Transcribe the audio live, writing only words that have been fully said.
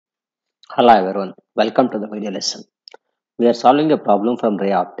Hello everyone, welcome to the video lesson. We are solving a problem from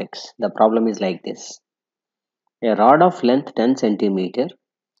ray optics. The problem is like this. A rod of length 10 cm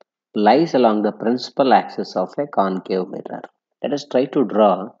lies along the principal axis of a concave mirror. Let us try to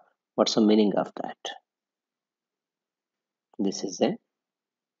draw what's the meaning of that. This is a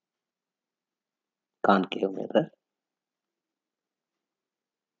concave mirror.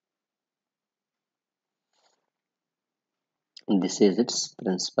 This is its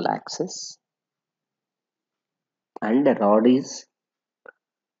principal axis. And the rod is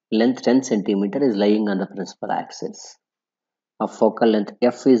length 10 cm is lying on the principal axis. A focal length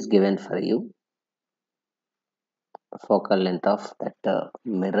f is given for you. Focal length of that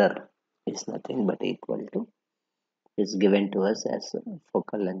mirror is nothing but equal to is given to us as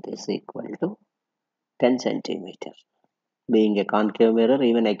focal length is equal to 10 centimeter. Being a concave mirror,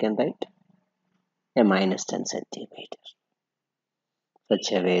 even I can write a minus 10 centimeter,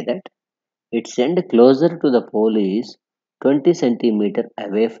 such a way that its end closer to the pole is 20 centimeter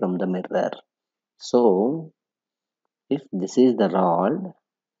away from the mirror. So, if this is the rod,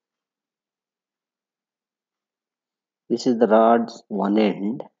 this is the rod's one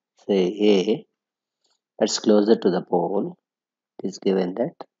end, say A, that's closer to the pole. It is given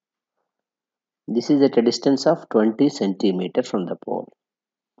that this is at a distance of 20 centimeter from the pole.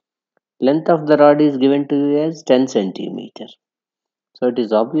 Length of the rod is given to you as 10 centimeter. So it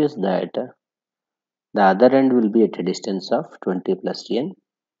is obvious that the other end will be at a distance of 20 plus 10,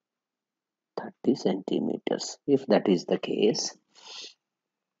 30 centimeters. If that is the case,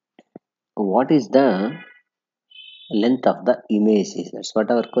 what is the length of the image is? That's what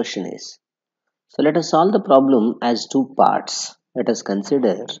our question is. So let us solve the problem as two parts. Let us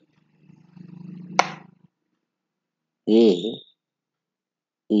consider A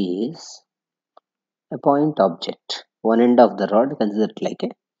is a point object. One end of the rod, consider it like a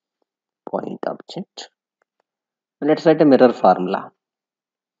point object. And let's write a mirror formula.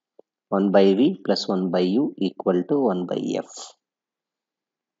 1 by V plus 1 by U equal to 1 by F.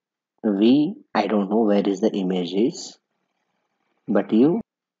 V, I don't know where is the image is, but U,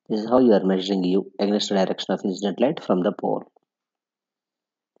 this is how you are measuring U against the direction of incident light from the pole.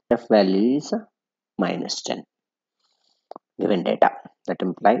 F value is minus 10. Given data, that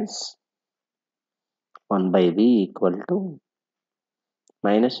implies 1 by V equal to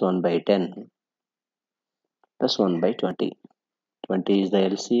minus 1 by 10 plus 1 by 20. 20 is the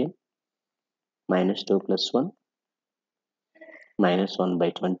LCM, minus 2 plus 1, minus 1 by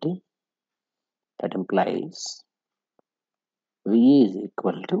 20. That implies V is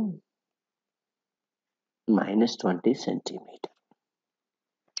equal to minus 20 centimeter.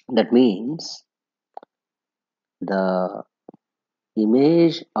 That means the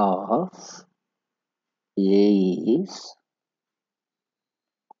image of A is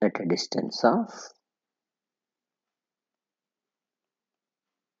at a distance of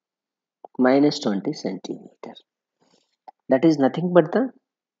minus 20 centimeter. That is nothing but the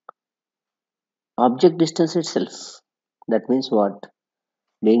object distance itself. That means what?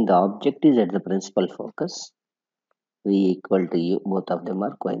 Being the object is at the principal focus, V equal to U, both of them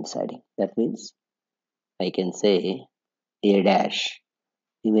are coinciding. That means I can say A dash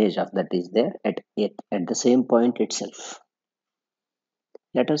image of that is there at the same point itself.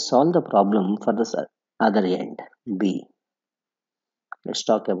 Let us solve the problem for the other end, B. Let's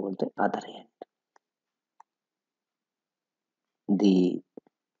talk about the other end. The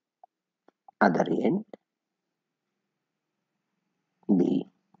other end, B.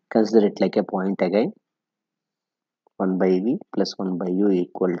 Consider it like a point again. 1 by V plus 1 by U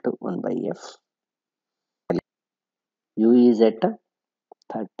equal to 1 by F. U is at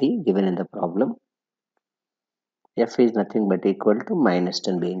 30 given in the problem. F is nothing but equal to minus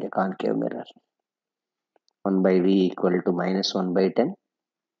 10 being a concave mirror. 1 by V equal to minus 1 by 10,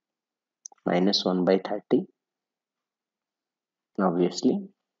 minus 1 by 30. Obviously,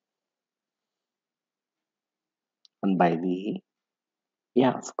 1 by V,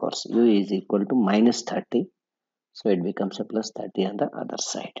 yeah, of course, U is equal to minus 30. So it becomes a plus 30 on the other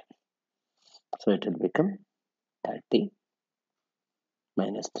side. So it will become 30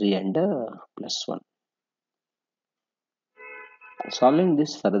 minus 3 and plus 1. Solving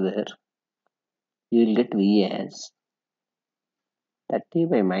this further, you will get V as 30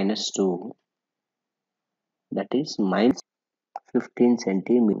 by minus 2, that is minus 15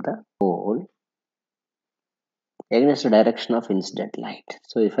 centimeter pole against the direction of incident light.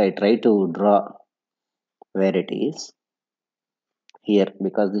 So if I try to draw where it is, here,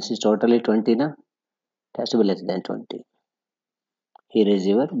 because this is totally 20 na, it has to be less than 20. Here is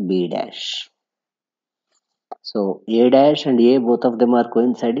your B dash. So A dash and A, both of them are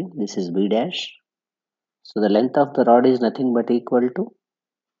coinciding. This is B dash. So the length of the rod is nothing but equal to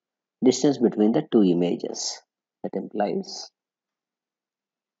distance between the two images. That implies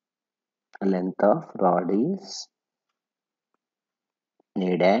the length of rod is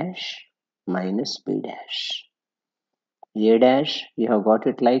A dash minus B dash. A dash, we have got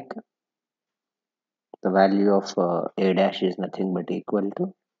it like the value of A dash is nothing but equal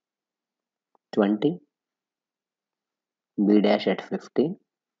to 20, B dash at 15.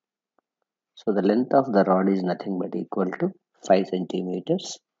 So the length of the rod is nothing but equal to 5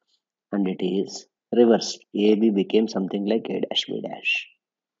 centimeters, and it is reversed. AB became something like A dash B dash.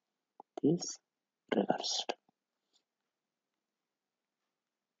 It is reversed.